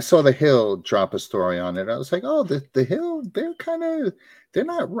 Because when I saw the Hill drop a story on it, I was like, oh, the Hill, they're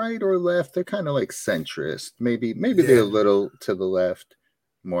not right or left. They're kind of like centrist. Maybe they're a little to the left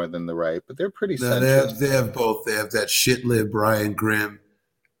more than the right, but they're pretty centrist. They have both. They have that shit lib Brian Grimm,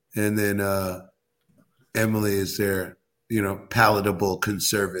 and then Emily is their, palatable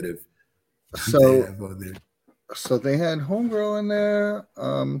conservative. So they had Homegirl in there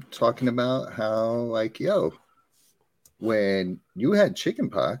talking about how, like, when you had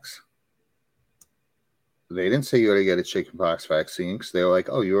chickenpox, they didn't say you had to get a chickenpox vaccine because they were like,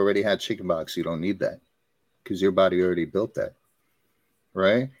 oh, you already had chickenpox. You don't need that because your body already built that.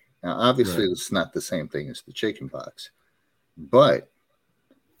 Right? Now, obviously, It's not the same thing as the chickenpox. But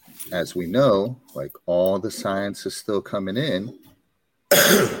as we know, like, all the science is still coming in.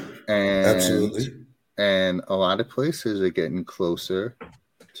 And absolutely. And a lot of places are getting closer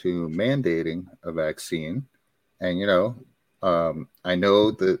to mandating a vaccine. And, I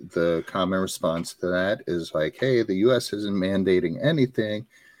know the common response to that is like, hey, the U.S. isn't mandating anything.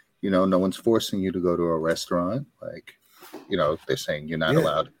 No one's forcing you to go to a restaurant. Like, they're saying you're not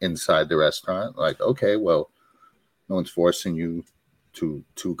allowed inside the restaurant. Like, okay, well, no one's forcing you to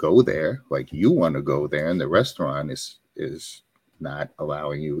go there. Like, you want to go there, and the restaurant is not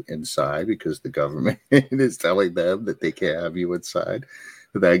allowing you inside because the government is telling them that they can't have you inside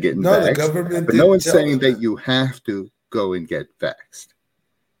without getting vaxxed. The government, but no one's saying that you have to go and get vaxxed,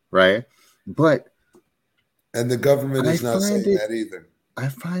 right? And the government is not saying that either. I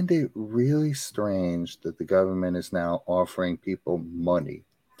find it really strange that the government is now offering people money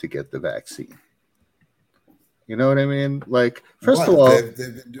to get the vaccine. You know what I mean? Like, first of all, they've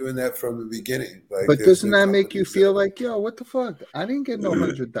been doing that from the beginning. Like, but doesn't that make you feel like, yo, what the fuck? I didn't get no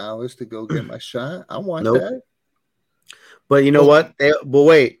 $100 to go get my shot. I want that. But you know what? But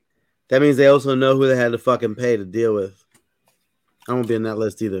wait, that means they also know who they had to fucking pay to deal with. I won't be in that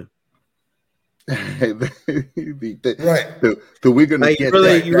list either. Right. So we're gonna like, get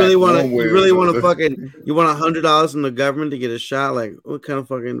you really want $100 from the government to get a shot? Like, what kind of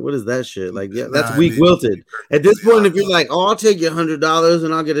fucking, what is that shit? Like, yeah, that's weak wilted. At this point, if you're like, oh, I'll take your $100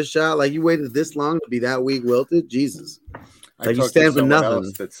 and I'll get a shot, like, you waited this long to be that weak wilted? Jesus. Like, you stand for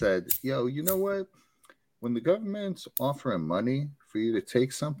nothing. That said, yo, you know what? When the government's offering money for you to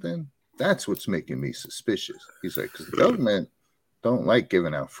take something, that's what's making me suspicious. He's like, because the government don't like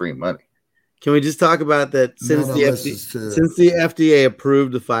giving out free money. Can we just talk about that since the FDA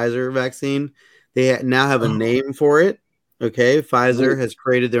approved the Pfizer vaccine, they now have a name for it. Okay, Pfizer has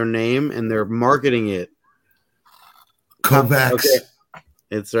created their name and they're marketing it. COVAX. Okay.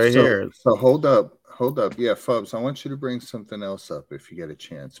 It's right here. So hold up. Yeah, Fubs, I want you to bring something else up if you get a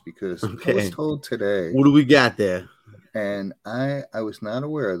chance, because I was told today. What do we got there? And I was not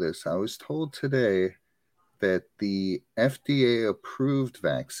aware of this. I was told today that the FDA approved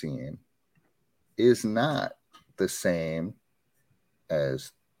vaccine is not the same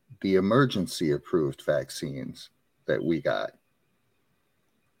as the emergency approved vaccines that we got,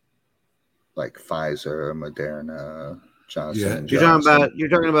 like Pfizer, Moderna, Johnson. You're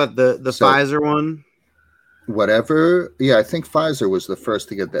talking about the Pfizer one. Whatever. Yeah, I think Pfizer was the first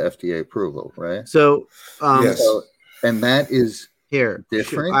to get the FDA approval, right? So, yes. So, and that is here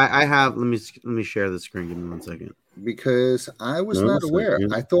different. I have. Let me share the screen. Give me 1 second. Because I was not aware.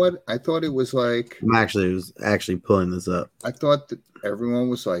 I thought it was like I was actually pulling this up. I thought that everyone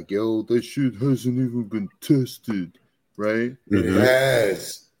was like, "Yo, this shit hasn't even been tested, right?" It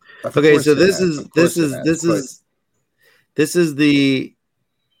has. Okay, so this is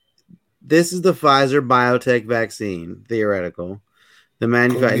the Pfizer biotech vaccine, theoretical. The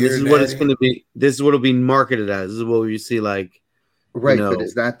manufacturer. This is what it's going to be. This is what it'll be marketed as. This is what you see, like, right. You know, but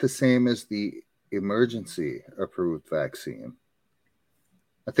is that the same as the emergency approved vaccine?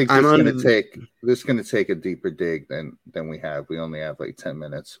 I think this is going to take a deeper dig than we have. We only have like 10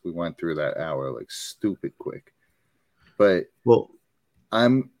 minutes. We went through that hour like stupid quick. But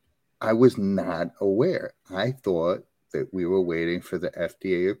I was not aware. I thought that we were waiting for the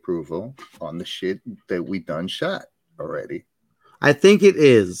FDA approval on the shit that we done shot already. I think it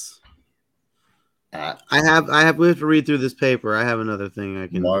is. We have to read through this paper. I have another thing I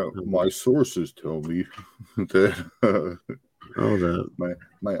can. My sources tell me that. Hold up.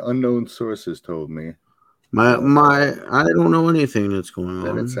 My unknown sources told me. I don't know anything that's going on.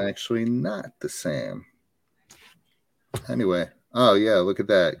 That it's actually not the same. Anyway, oh yeah, look at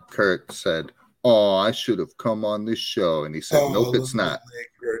that. Kurt said, "Oh, I should have come on this show," and he said, "Nope, it's not."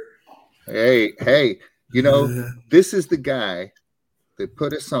 Hey, you know, this is the guy that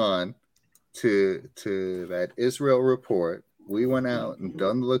put us on to that Israel report. We went out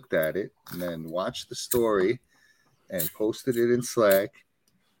and looked at it and then watched the story and posted it in Slack,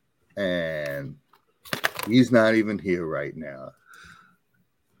 and he's not even here right now.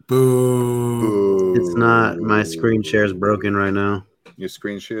 Boo. It's not. My screen share is broken right now. Your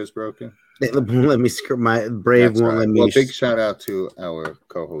screen share is broken? Let me my Brave won't let me. Well, big shout out to our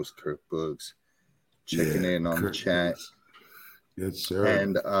co-host Kurt Boogs checking in on the chat. Yes, sir.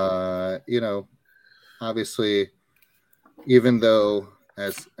 And you know, obviously, even though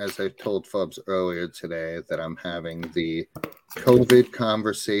as I told Fubs earlier today that I'm having the COVID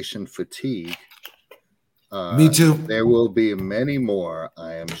conversation fatigue. Me too. There will be many more,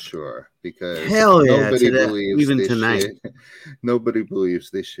 I am sure, because nobody believes even this tonight. Shit, nobody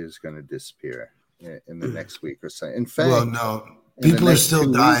believes this shit is going to disappear in the next week or so. In fact, well, no, people are still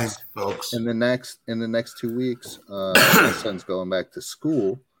dying, folks. In the next 2 weeks, my son's going back to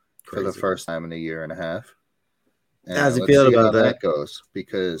school for the first time in a year and a half. And how's he feel about that? Goes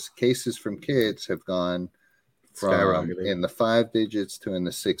because cases from kids have gone from in the 5 digits to in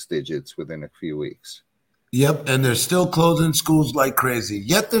the 6 digits within a few weeks. Yep, and they're still closing schools like crazy.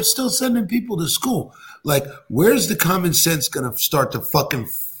 Yet they're still sending people to school. Like, where's the common sense going to start to fucking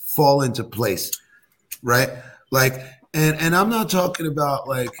fall into place, right? Like, and I'm not talking about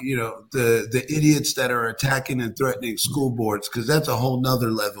like, you know, the idiots that are attacking and threatening school boards, because that's a whole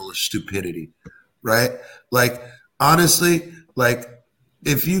nother level of stupidity, right? Like, honestly, like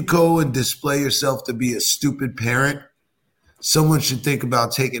if you go and display yourself to be a stupid parent, someone should think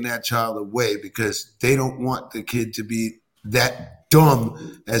about taking that child away because they don't want the kid to be that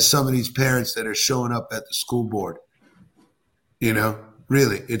dumb as some of these parents that are showing up at the school board. You know,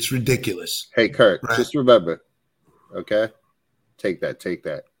 Really, it's ridiculous. Hey, Kurt, right? just remember, okay? Take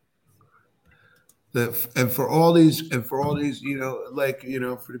that. And for all these, you know, like, you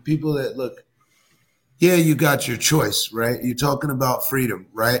know, for the people that look, yeah, you got your choice, right? You're talking about freedom,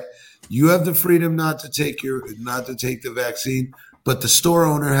 right? You have the freedom not to take the vaccine, but the store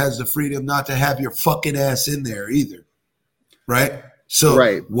owner has the freedom not to have your fucking ass in there either, right? So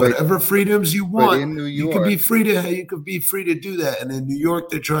right, whatever freedoms you want, in New York, you could be free to do that. And in New York,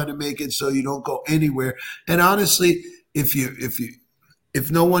 they're trying to make it so you don't go anywhere. And honestly, if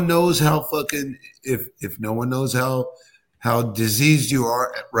no one knows how fucking if no one knows how diseased you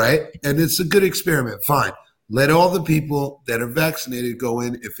are, right? And it's a good experiment, fine. Let all the people that are vaccinated go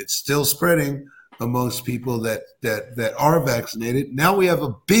in. If it's still spreading amongst people that are vaccinated, now we have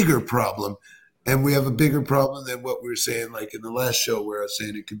a bigger problem. And we have a bigger problem than what we were saying, like in the last show, where I was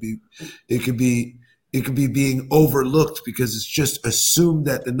saying it could be being overlooked because it's just assumed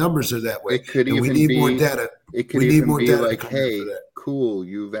that the numbers are that way. We need more data. It could even be like, hey, cool,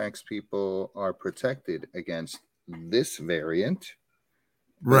 you vax people are protected against this variant.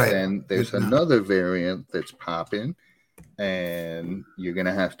 Right. And there's another variant that's popping, and you're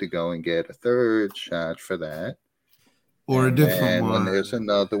gonna have to go and get a third shot for that. Or a different one. And there's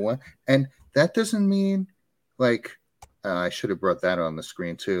another one. And that doesn't mean, like, I should have brought that on the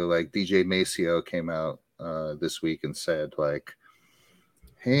screen too. Like, DJ Maceo came out this week and said, like,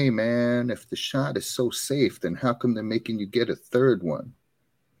 hey, man, if the shot is so safe, then how come they're making you get a third one?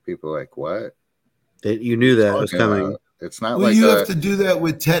 People are like, what? You knew that was coming. It's not well, like you have to do that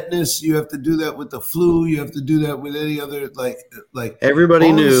with tetanus. You have to do that with the flu. You have to do that with any other like everybody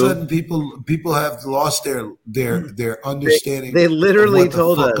all knew. All of a sudden, people have lost their understanding. They literally of what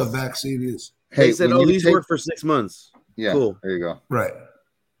told the fuck us a vaccine is. They said, "Oh, these work for 6 months." Yeah, cool. There you go. Right.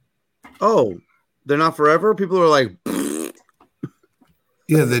 Oh, they're not forever. People are like,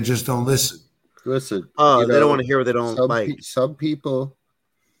 yeah, they just don't listen. Listen. Oh, they don't want to hear what they don't like. Some people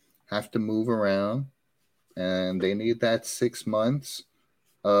have to move around. And they need that 6 months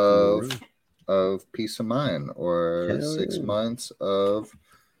of peace of mind, or 6 months of,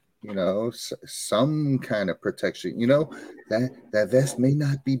 you know, some kind of protection. You know, that vest may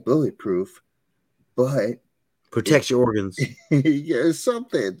not be bulletproof, but protects your organs. Yeah,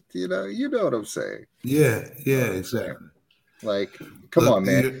 something. You know what I'm saying? Yeah, exactly. Like, come on,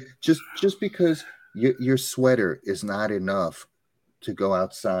 man. Just because your sweater is not enough to go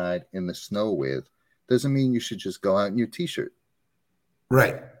outside in the snow with, doesn't mean you should just go out in your t-shirt.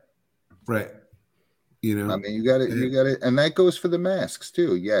 Right. You know, I mean, you got it. And that goes for the masks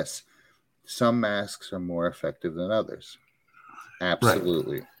too. Yes. Some masks are more effective than others.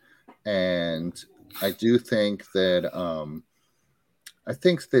 Absolutely. Right. And I do think that,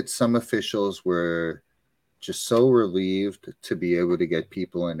 some officials were just so relieved to be able to get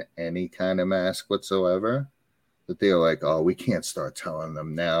people in any kind of mask whatsoever that they're like, oh, we can't start telling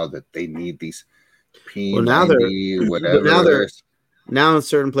them now that they need these P90, whatever. Now in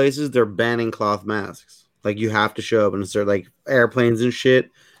certain places they're banning cloth masks. Like, you have to show up in certain, like, airplanes and shit.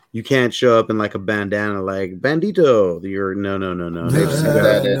 You can't show up in like a bandana, like Bandito. You're no. They've seen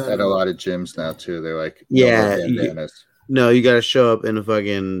that at a lot of gyms now too. They're like, yeah, bandanas. You got to show up in a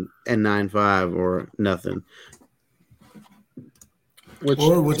fucking N95 or nothing. What's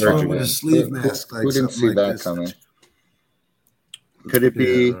wrong with a sleeve mask? Who didn't see that coming? Could it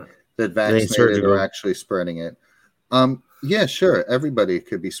be that vaccinated are actually spreading it? Yeah, sure. Everybody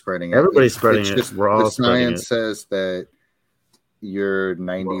could be spreading it. Everybody's spreading it. We're all spreading it. The science says that you're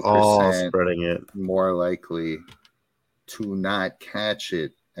 90% spreading it, more likely to not catch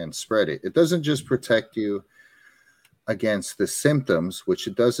it and spread it. It doesn't just protect you against the symptoms, which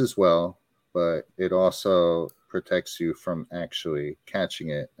it does as well, but it also protects you from actually catching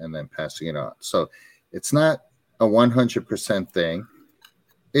it and then passing it on. So it's not a 100% thing.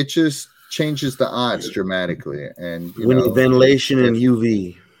 It just changes the odds dramatically. And we need ventilation and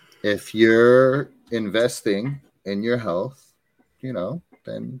UV. If you're investing in your health,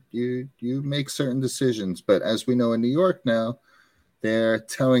 then you make certain decisions. But as we know in New York now, they're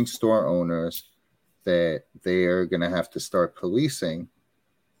telling store owners that they are going to have to start policing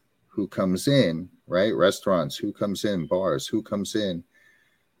who comes in, right? Restaurants, who comes in, bars, who comes in,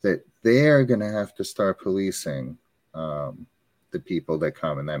 that they're going to have to start policing the people that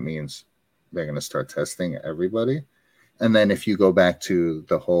come. And that means they're going to start testing everybody. And then if you go back to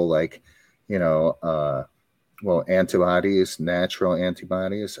the whole, antibodies, natural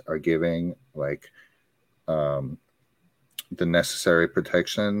antibodies are giving the necessary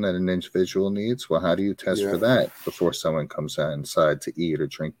protection that an individual needs. Well, how do you test for that before someone comes inside to eat or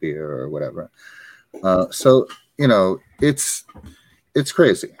drink beer or whatever? So it's It's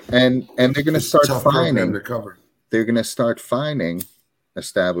crazy, and they're going to start finding. They're going to start finding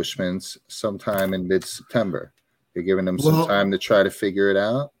establishments sometime in mid-September. They're giving them some time to try to figure it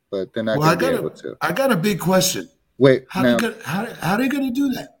out, but they're not going to be able to. I got a big question. Wait, how are they going to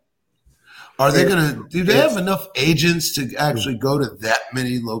do that? Are they going to? Do they have enough agents to actually go to that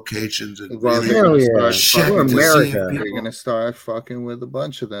many locations and check America? They're going to start fucking with a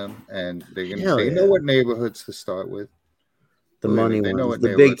bunch of them, and they're going to. They know what neighborhoods to start with. The money ones,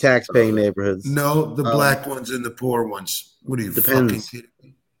 the big tax-paying neighborhoods. No, the black ones and the poor ones. What are you fucking kidding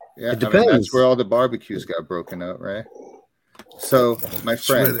me? Yeah, it depends. That's where all the barbecues got broken up, right? So, my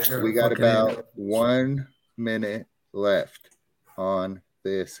friend, we got about 1 minute left on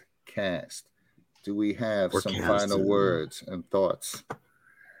this cast. Do we have some final words and thoughts?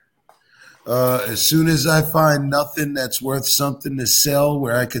 As soon as I find nothing that's worth something to sell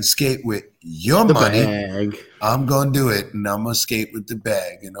where I can skate with your money, I'm going to do it, and I'm going to skate with the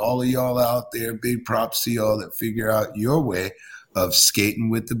bag. And all of y'all out there, big props to y'all that figure out your way of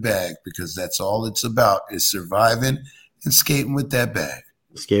skating with the bag, because that's all it's about, is surviving and skating with that bag.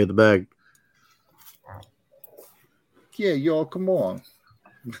 Skate with the bag. Yeah, y'all, come on.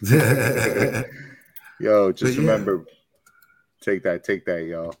 Yo, just remember, take that,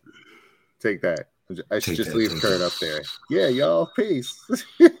 y'all. Take that. I should just leave Kurt up there. Yeah, y'all. Peace.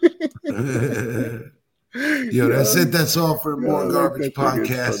 Yo, that's it. That's all for More Garbage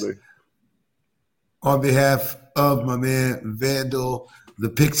Podcast. On behalf of my man Vandal, the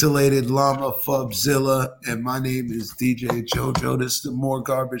Pixelated Llama Fubzilla, and my name is DJ JoJo. This is the More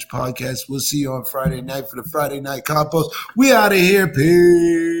Garbage Podcast. We'll see you on Friday night for the Friday Night Compost. We out of here.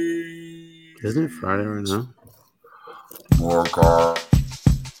 Peace. Isn't it Friday right now? More garbage.